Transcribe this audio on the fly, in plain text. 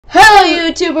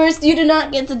YouTubers, you do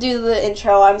not get to do the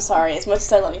intro. I'm sorry, as much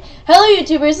as I love you. Hello,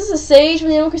 YouTubers. This is Sage from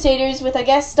the Crusaders with a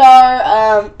guest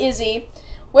star, Izzy.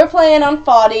 We're playing on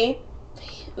Foddy.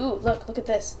 Ooh, look at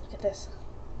this. Look at this.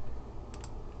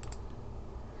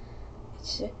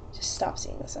 Just stop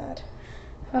seeing this ad.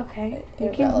 Okay, we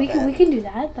can do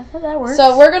that. That works.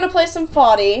 So we're gonna play some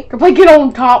Foddy. Go play Get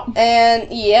On Top. And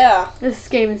yeah, this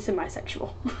game is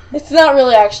semi-sexual. It's not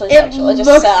really actually sexual. It just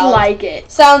looks sounds like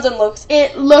it. Sounds and looks.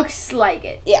 It looks like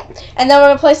it. Yeah, and then we're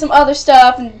gonna play some other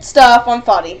stuff on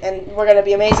Foddy, and we're gonna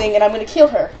be amazing. And I'm gonna kill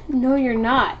her. No, you're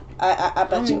not. I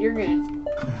bet you. You're gonna.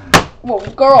 Whoa,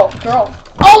 girl.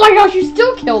 Oh my gosh, you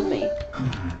still killed me.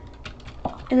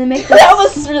 And then make that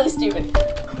was really stupid.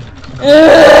 Oh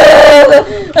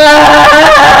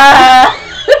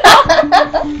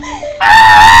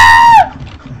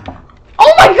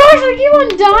my gosh, I keep on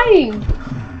dying.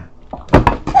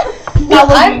 That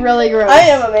was really gross. I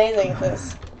am amazing at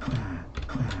this.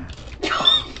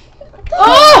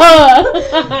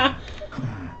 Oh!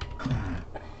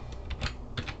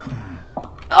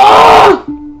 Oh!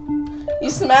 You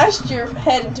smashed your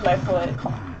head into my foot.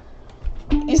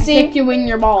 You see? Kick you in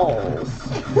your balls.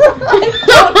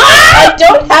 I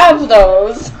don't have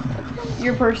those.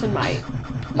 Your person might.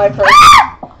 My person.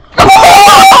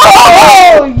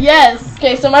 Oh, yes.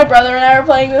 Okay, so my brother and I were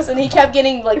playing this, and he kept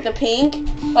getting like the pink.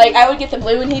 Like I would get the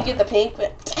blue, and he'd get the pink.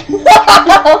 But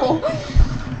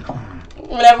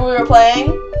whenever we were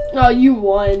playing. Oh, you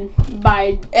won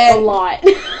by a lot.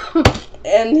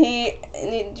 And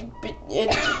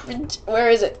where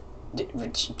is it?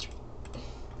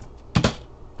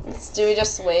 Do we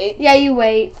just wait? Yeah, you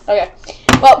wait. Okay.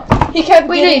 Well, he kept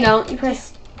wait, getting... no, you don't. You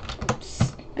press...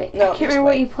 No, I can't remember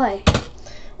what you play.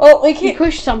 Well, you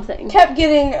push something. Kept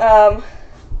getting,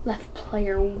 Left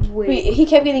player wait. He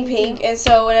kept getting pink, and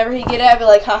so whenever he'd get it, I'd be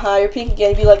like, haha, you're pink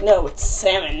again. He'd be like, no, it's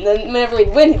salmon. And then whenever we'd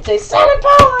win, he'd say, salmon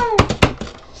power!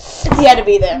 He had to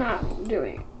be there. I'm not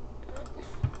doing it.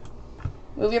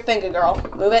 Move your finger, girl.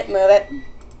 Move it, move it.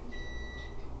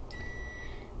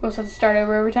 We'll just have to start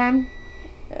over every time?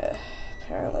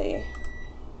 Apparently.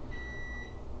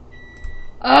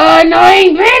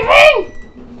 Annoying baby!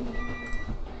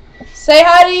 Say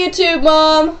hi to YouTube,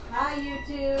 Mom! Hi,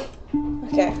 YouTube.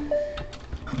 Okay.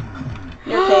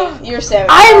 You're pink. You're salmon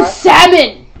I power. am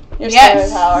salmon! You're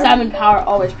yes, salmon power. Salmon power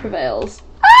always prevails.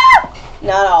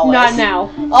 Not always. Not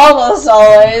now. Almost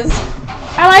always.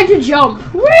 I like to jump.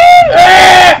 Woo!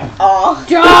 Aw.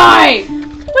 Die!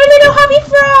 My little hobby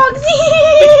frogs!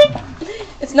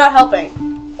 It's not helping.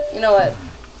 You know what?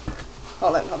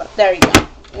 Hold on. There you go.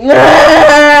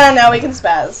 Now we can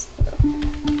spaz.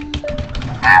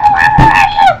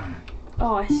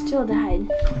 Oh, I still died.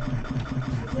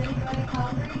 Is anybody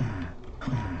hungry?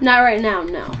 Not right now,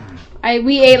 no.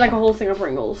 We ate like a whole thing of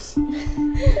Pringles. You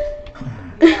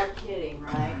are kidding,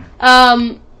 right?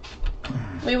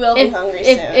 We will be hungry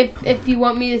soon. If you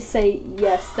want me to say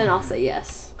yes, then I'll say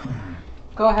yes.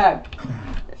 Go ahead.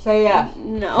 Say yes.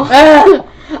 No.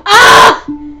 Ah!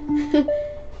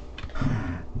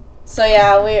 So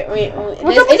yeah,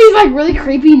 What's up with these like really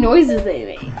creepy noises they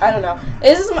make? I don't know.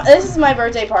 This is my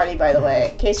birthday party, by the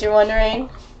way, in case you're wondering.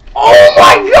 Oh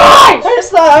my gosh! I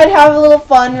just thought I'd have a little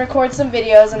fun, record some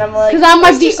videos, and I'm like, because I'm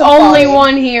like the only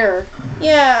one here.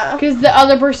 Yeah. Because the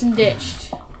other person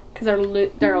ditched. Because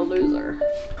they're a loser.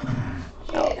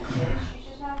 Oh.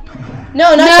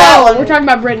 No, not that one. We're talking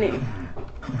about Brittany.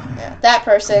 Yeah, that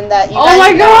person that you. Oh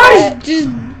my gosh! Just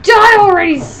die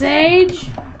already, Sage.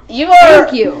 You are.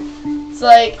 Thank you. It's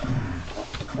like,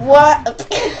 what?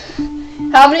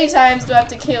 How many times do I have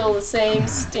to kill the same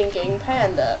stinking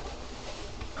panda?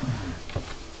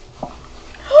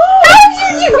 How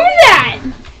did you do that?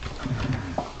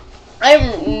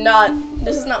 I'm not.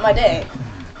 This is not my day.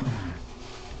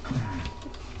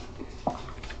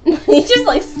 He just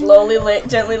like slowly,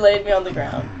 gently laid me on the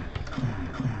ground.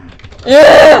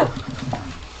 Ugh!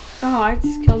 Oh, I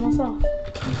just killed myself.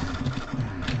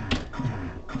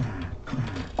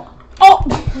 Oh!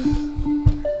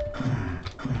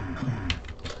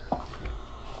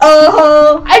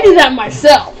 Oh! I did that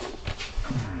myself.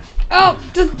 Oh,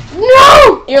 just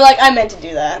no! You're like, I meant to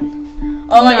do that.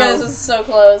 Oh my goodness, this is so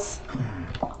close.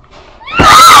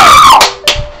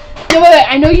 No, wait,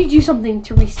 I know you do something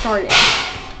to restart it.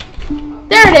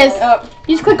 There it is. Oh.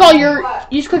 You just click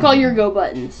all your go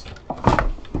buttons.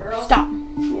 Girls, Stop.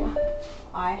 Yeah.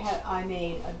 I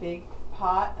made a big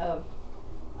pot of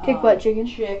Kick butt chicken.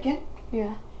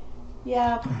 Yeah.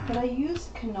 Yeah, but I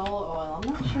used canola oil. I'm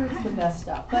not sure it's the best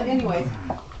stuff. But anyways,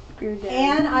 You're dead.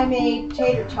 and I made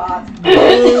tater tots.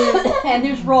 And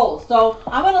there's rolls. So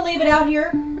I'm gonna leave it out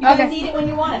here. You guys eat it when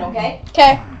you want it, okay?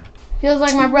 Okay. Feels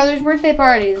like my brother's birthday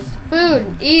parties.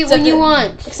 Food. Eat Except when you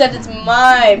want. Except it's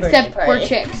my birthday Except party. we're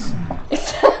chicks.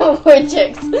 Except we're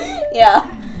chicks. Yeah.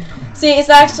 See, it's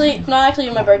not actually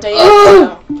my birthday yet,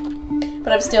 so,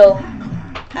 but I'm still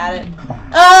at it.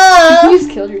 You just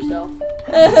killed yourself.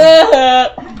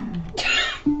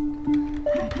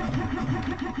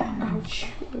 Ouch.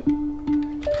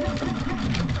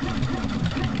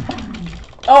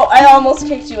 Oh, I almost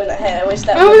kicked you in the head. I wish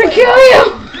that I'm was gonna kill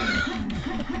you!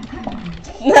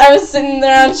 I was sitting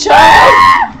there on child.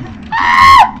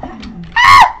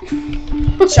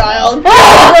 Child.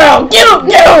 Get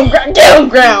on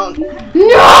ground. No,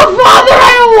 Father,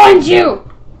 I don't want you!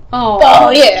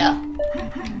 Oh yeah.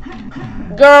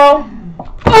 Girl.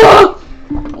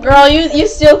 Girl, you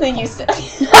still think you still. I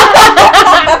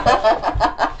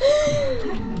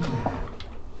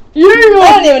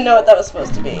don't even know what that was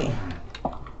supposed to be.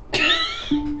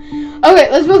 Okay,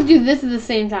 let's both do this at the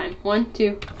same time. 1,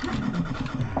 2.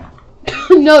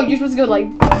 No, you're supposed to go like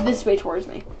this way towards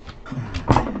me.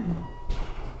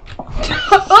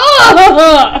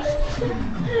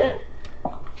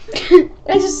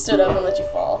 I just stood up and let you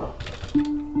fall.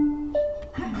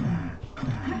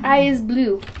 Eye is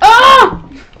blue. Ah!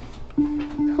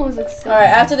 That was exciting. Alright,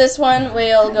 after this one,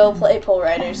 we'll go play Pole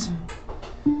Riders.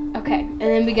 Okay, and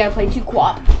then we gotta play 2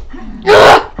 co-op.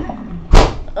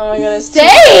 Oh my goodness.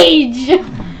 Sage!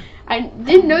 I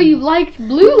didn't know you liked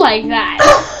blue like that.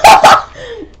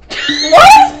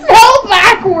 What? Fell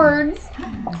backwards.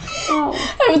 Oh.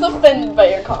 I was offended by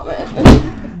your comment.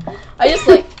 I just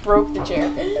like broke the chair.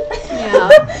 Yeah.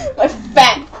 My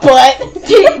fat butt.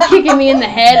 Kicking me in the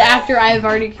head after I've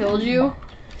already killed you.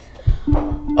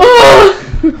 Oh!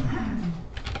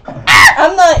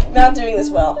 I'm not doing this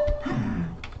well.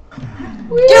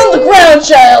 Get on the ground,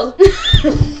 child!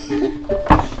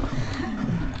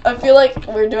 I feel like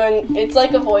we're doing, it's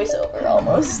like a voiceover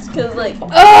almost, because like,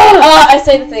 I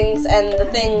say the things, and the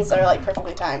things are like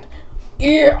perfectly timed.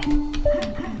 Yeah!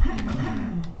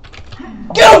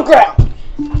 Get on the ground!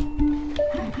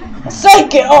 I say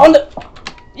get on the...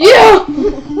 Yeah!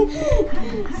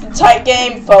 It's a tight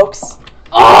game, folks.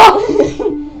 Oh!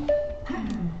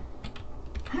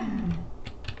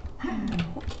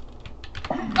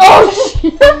 Oh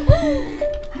shit!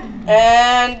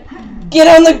 And get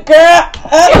on the ground.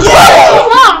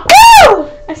 Yeah!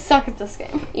 I suck at this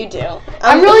game. You do.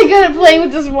 I'm really good at playing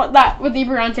with with the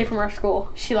Ibrante from our school.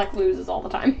 She like loses all the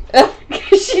time.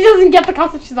 She doesn't get the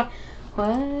concept. She's like,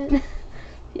 what?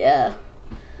 Yeah.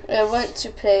 I want to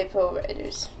play Pole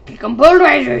Riders. Become Pole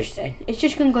Riders then. It's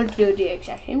just gonna go do the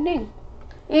exact same thing.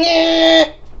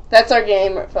 Yeah. That's our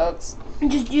game, folks.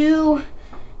 Just do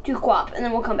co-op and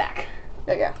then we'll come back.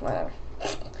 Okay, whatever.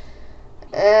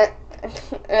 Okay.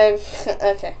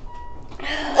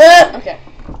 Okay.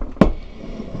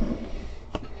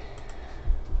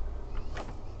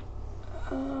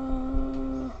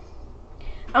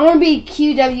 I want to be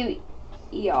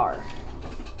QWER.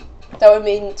 That would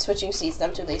mean switching seats.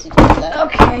 I'm too lazy to do that.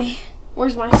 Okay.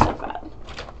 Where's my stuff at?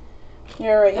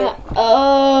 You're right here.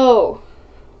 Oh.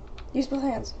 Use both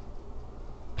hands.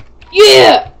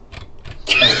 Yeah!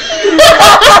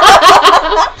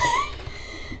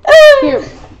 Here,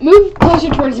 move closer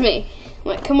towards me.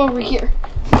 Like, come over here.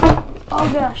 Oh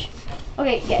gosh.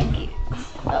 Okay, yeah.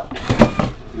 Oh.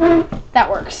 That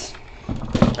works.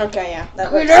 Okay, yeah,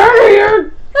 that works. Get out of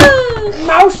here!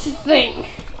 Mouse thing.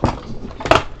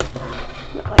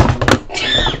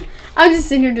 I'm just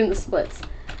sitting here doing the splits.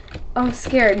 I'm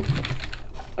scared.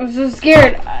 I'm so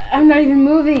scared. I'm not even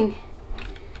moving.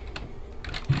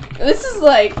 This is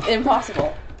like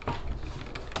impossible.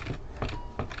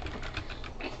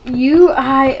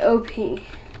 UIOP.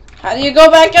 How do you go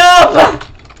back up?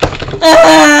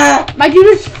 My dude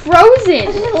is frozen.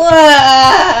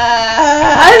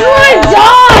 I just want to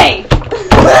die.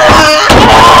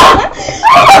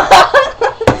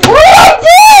 What did I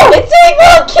do? It's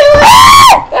equal killing.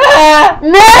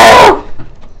 No.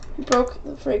 You broke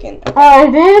the freaking. Oh, I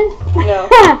did? No.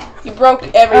 You broke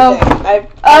everything.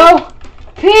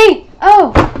 P.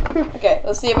 Oh. Okay,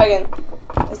 let's see if I can.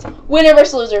 Winner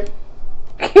versus loser.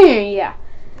 Yeah.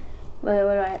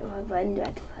 What button do I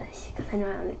have to push? Because I know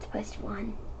I'm not supposed to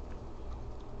one.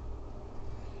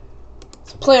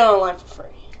 Let's play it online for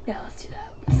free. Yeah, let's do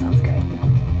that. That sounds great.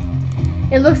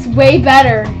 It looks way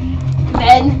better.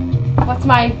 Then, what's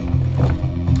my...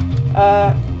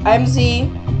 I'm Z.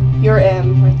 You're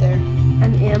M right there.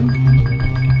 I'm M.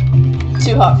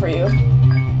 Too hot for you.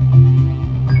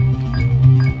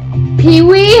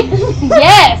 Pee-wee?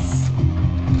 Yes!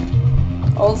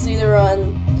 Hold Z to run.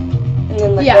 And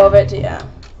then let Yeah. go of it to, yeah.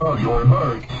 On your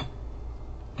mark.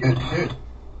 Get set.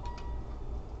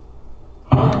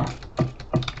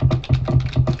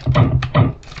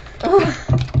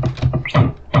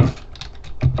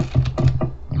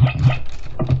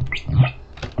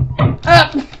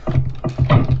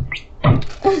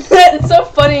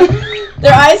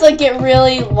 like get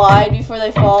really wide before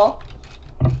they fall.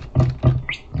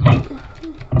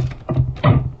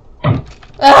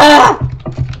 Ah!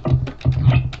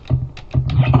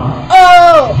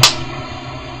 Oh!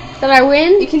 Did I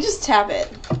win? You can just tap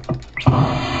it.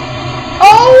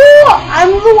 Oh,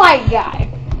 I'm the white guy.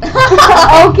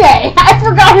 Okay, I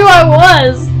forgot who I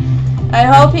was. I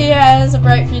hope he has a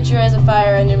bright future as a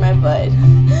fire under my butt.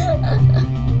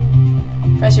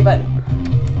 Press your button.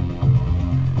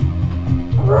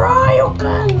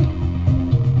 Ryokan!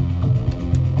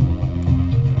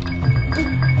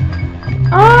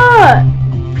 Ah!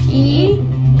 Peeny?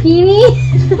 Peeny?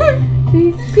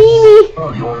 Peeny.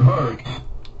 On your mark.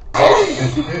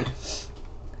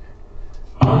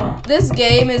 This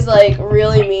game is like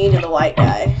really mean to the white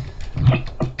guy.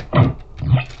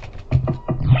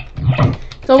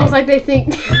 It's almost like they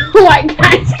think white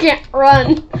guys can't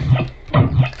run.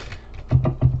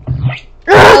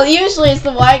 Well, usually it's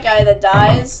the white guy that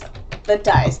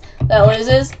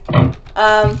loses.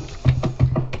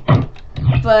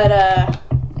 But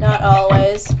not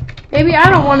always. Maybe I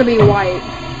don't want to be white.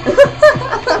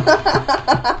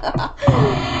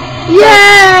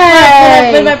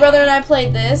 Yay! When my brother and I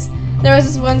played this, there was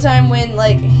this one time when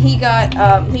like he got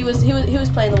he was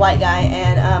playing the white guy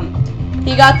and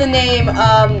he got the name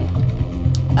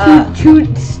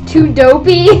too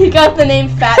dopey. he got the name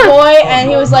Fat Boy and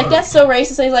he was like, that's so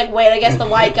racist. So he's like, wait, I guess the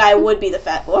white guy would be the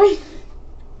fat boy.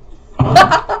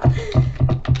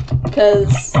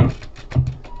 Because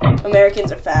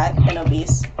Americans are fat and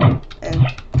obese and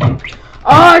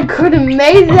Oh, I could have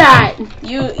made that.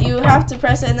 you have to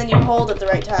press it and then you hold at the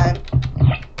right time.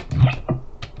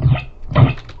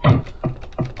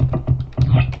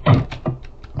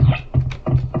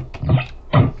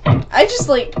 I just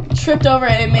like tripped over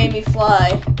it and it made me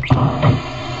fly.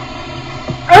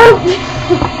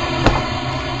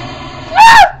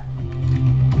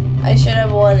 I should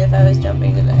have won if I was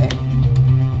jumping today.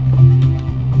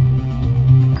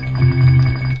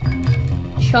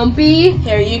 Chumpy.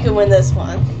 Here, you can win this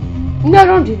one. No,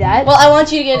 don't do that. Well, I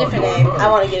want you to get a different name. I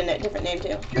want to get a different name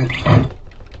too.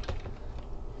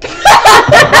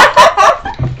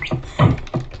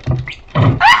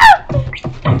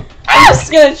 I'm just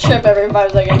gonna trip every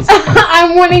 5 seconds.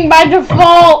 I'm winning by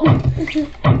default.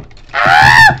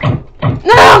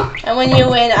 No. And when you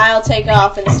win, I'll take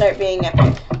off and start being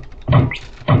epic.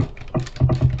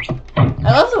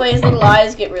 I love the way his little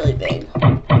eyes get really big.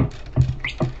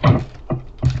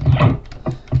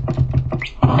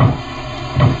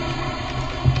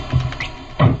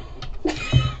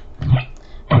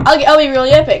 I'll be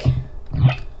really epic.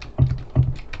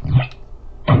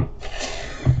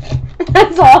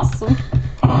 That's awesome.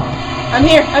 I'm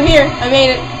here. I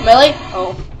made it. Am I late?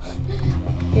 Oh.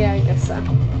 Yeah, I guess so.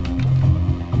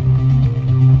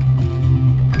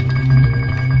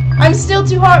 I'm still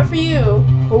too hot for you.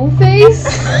 Whole face?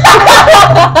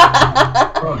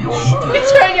 On your mark. You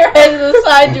turn your head to the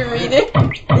side to read it.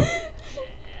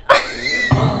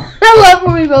 I love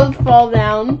when we both fall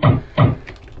down.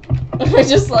 We're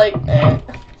just like, eh.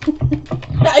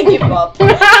 I give up.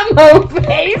 I'm whole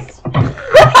face.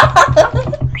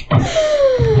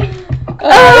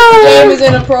 This game is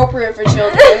inappropriate for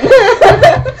children.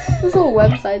 This whole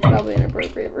website's probably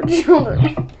inappropriate for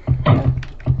children.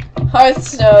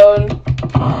 Hearthstone.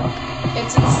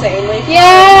 It's insanely fun.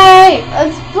 Yay!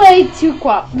 Let's play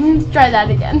 2-quap. Let's try that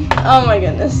again. Oh my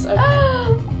goodness.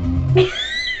 Okay.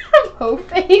 Whole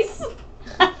face.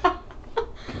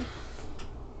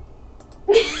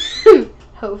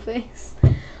 Whole face.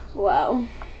 Wow.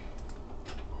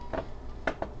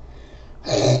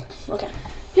 Okay.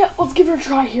 Yeah, let's give it a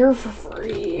try here for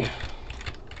free.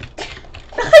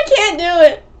 I can't do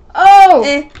it. Oh!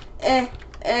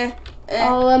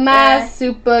 All of my eh.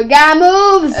 super guy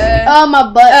moves. Eh. Oh,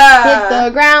 my butt hit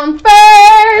the ground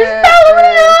first.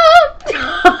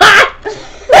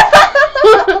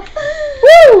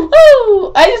 Woo!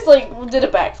 Woo! I just like did a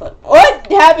backflip. What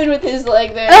happened with his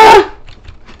leg there?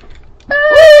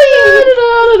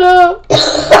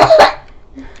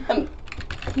 I'm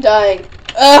dying.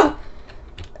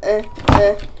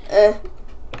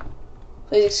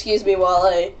 Please excuse me while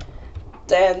I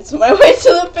dance my way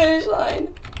to the finish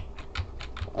line.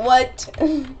 What?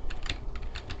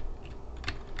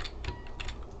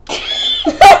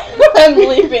 I'm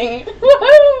leaping.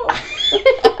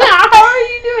 How are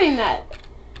you doing that?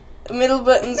 Middle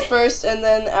buttons first and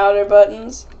then outer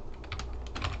buttons.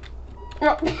 You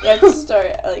have to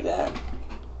start like that.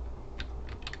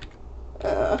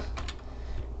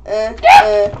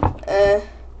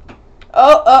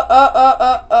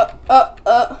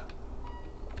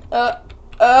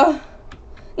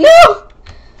 No!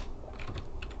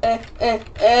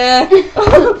 Look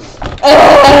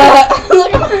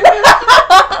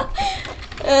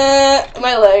at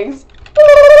my legs.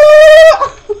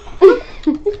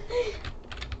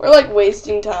 We're like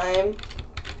wasting time.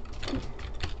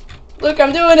 Look,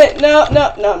 I'm doing it. No, I'm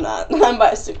not. I'm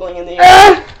bicycling in the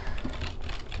air.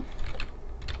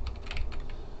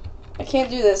 I can't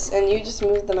do this, and you just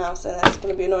moved the mouse, and that's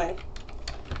gonna be annoying.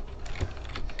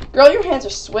 Girl, your hands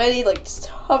are sweaty, like just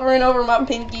hovering over my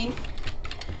pinky.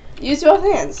 Use both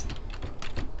hands.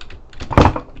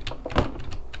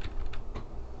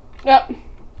 Yep.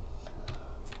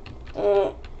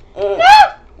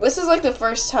 This is like the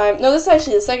first time. No, this is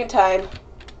actually the second time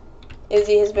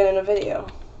Izzy has been in a video.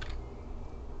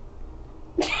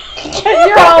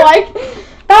 You're all like,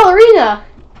 ballerina.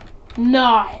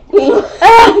 Not.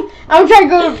 I'm trying to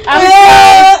go. My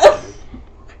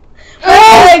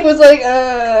leg was like,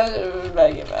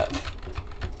 I give up.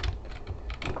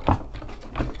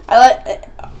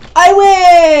 I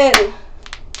win!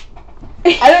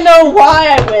 I don't know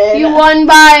why I win. You won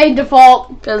by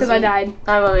default because I died.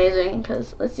 I'm amazing.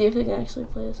 Because let's see if we can actually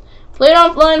play this. Play it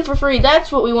offline for free.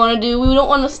 That's what we want to do. We don't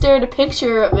want to stare at a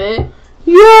picture of it.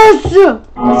 Yes!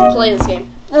 Let's play this game.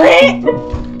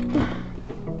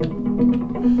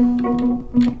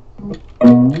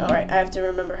 Alright, I have to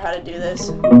remember how to do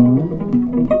this.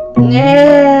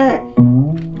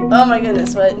 Oh my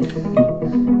goodness, what?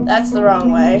 That's the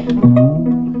wrong way.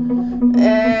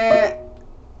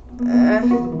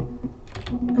 I'm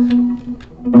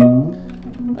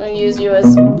gonna use you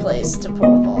as a place to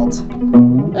pole vault.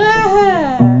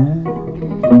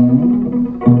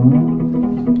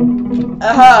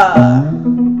 Aha!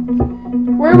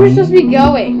 Where are we supposed to be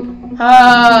going?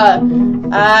 I'm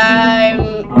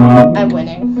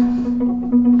winning.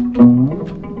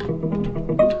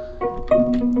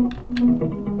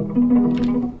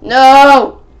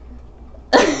 No!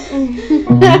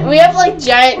 We have like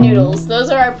giant noodles. Those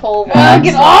are our pole vaults.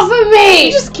 Get off of me!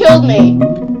 You just killed me.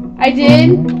 I did.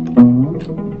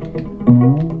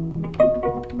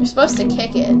 You're supposed to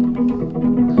kick it.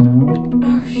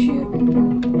 Oh shoot!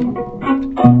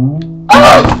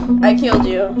 Oh! I killed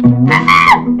you.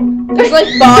 There's like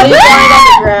bodies lying on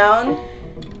the ground.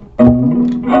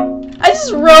 I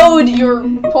just rode your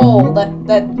pole.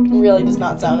 That really does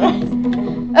not sound right.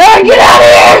 Get out of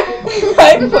here!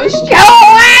 I pushed you. Go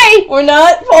away! We're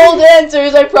not pole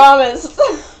dancers, I promise.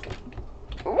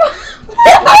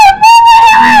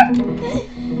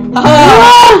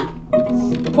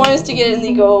 The point is to get in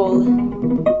the goal.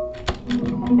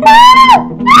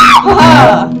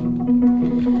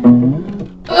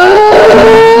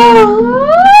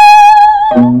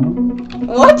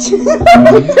 What?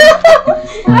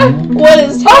 What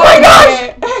is happening? Oh my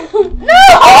gosh! No!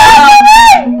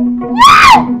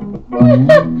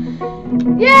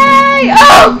 Yay!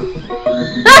 Oh!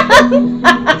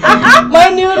 My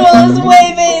noodle is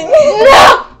waving!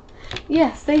 No!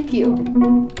 Yes, thank you.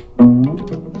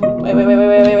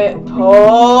 Wait.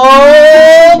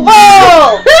 Pole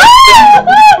ball!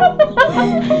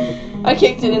 I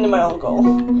kicked it into my own goal.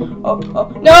 Oh,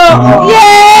 no! Oh.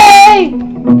 Yay!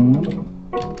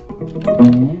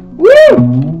 Woo!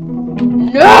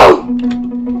 No!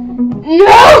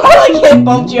 No! I can't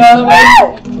bump you out of the way.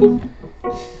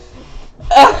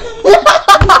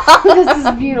 This is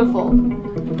beautiful.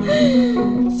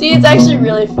 See, it's actually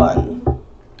really fun.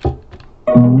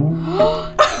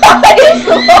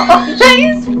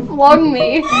 He's flung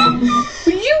me.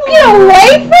 Would you get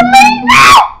away from me?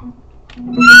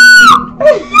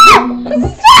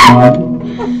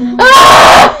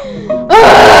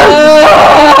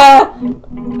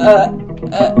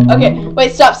 Okay,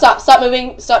 wait, stop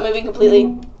moving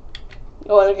completely.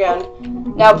 Go on the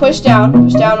ground. Now push down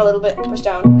a little bit, push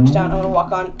down. I wanna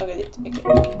walk on. Okay.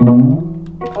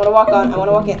 I wanna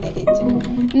walk in.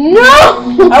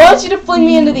 No! I want you to fling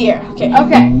me into the air.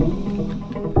 Okay.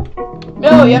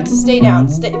 No, you have to stay down.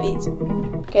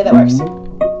 Okay, that works.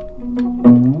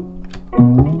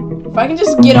 If I can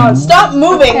just get on. Stop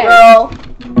moving, girl!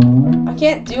 I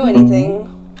can't do anything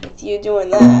with you doing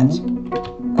that.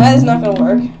 That is not gonna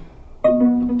work.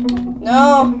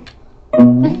 No!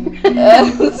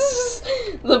 This is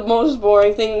the most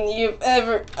boring thing you've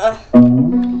ever...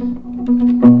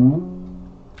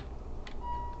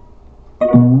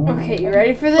 Okay, you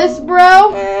ready for this,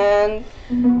 bro? And...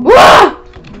 Woo!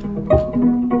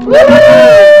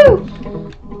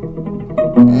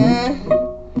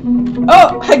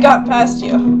 Oh, I got past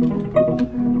you.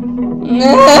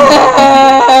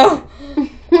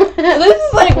 This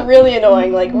is like really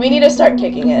annoying. Like, we need to start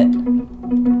kicking it.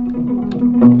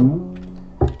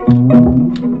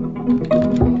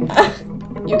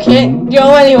 You can't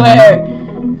go anywhere.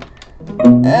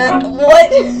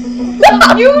 What?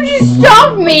 You just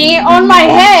stomped me on my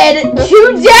head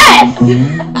to death!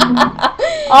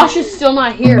 Asha's still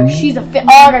not here. She's a fit.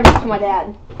 Oh, I gotta talk to my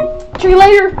dad. See you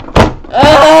later.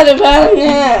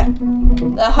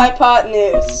 The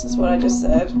hypotenuse is what I just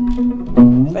said.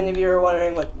 If any of you are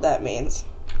wondering what that means.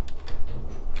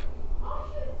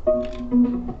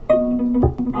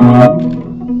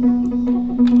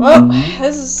 Well,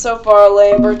 this is so far a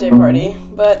lame birthday party,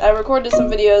 but I recorded some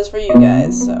videos for you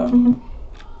guys, so...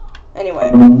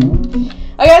 Anyway.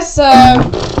 I guess,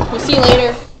 we'll see you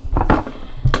later.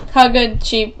 How good,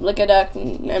 sheep, lick a duck,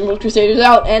 and Emerald Crusaders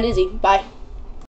out, and Izzy. Bye.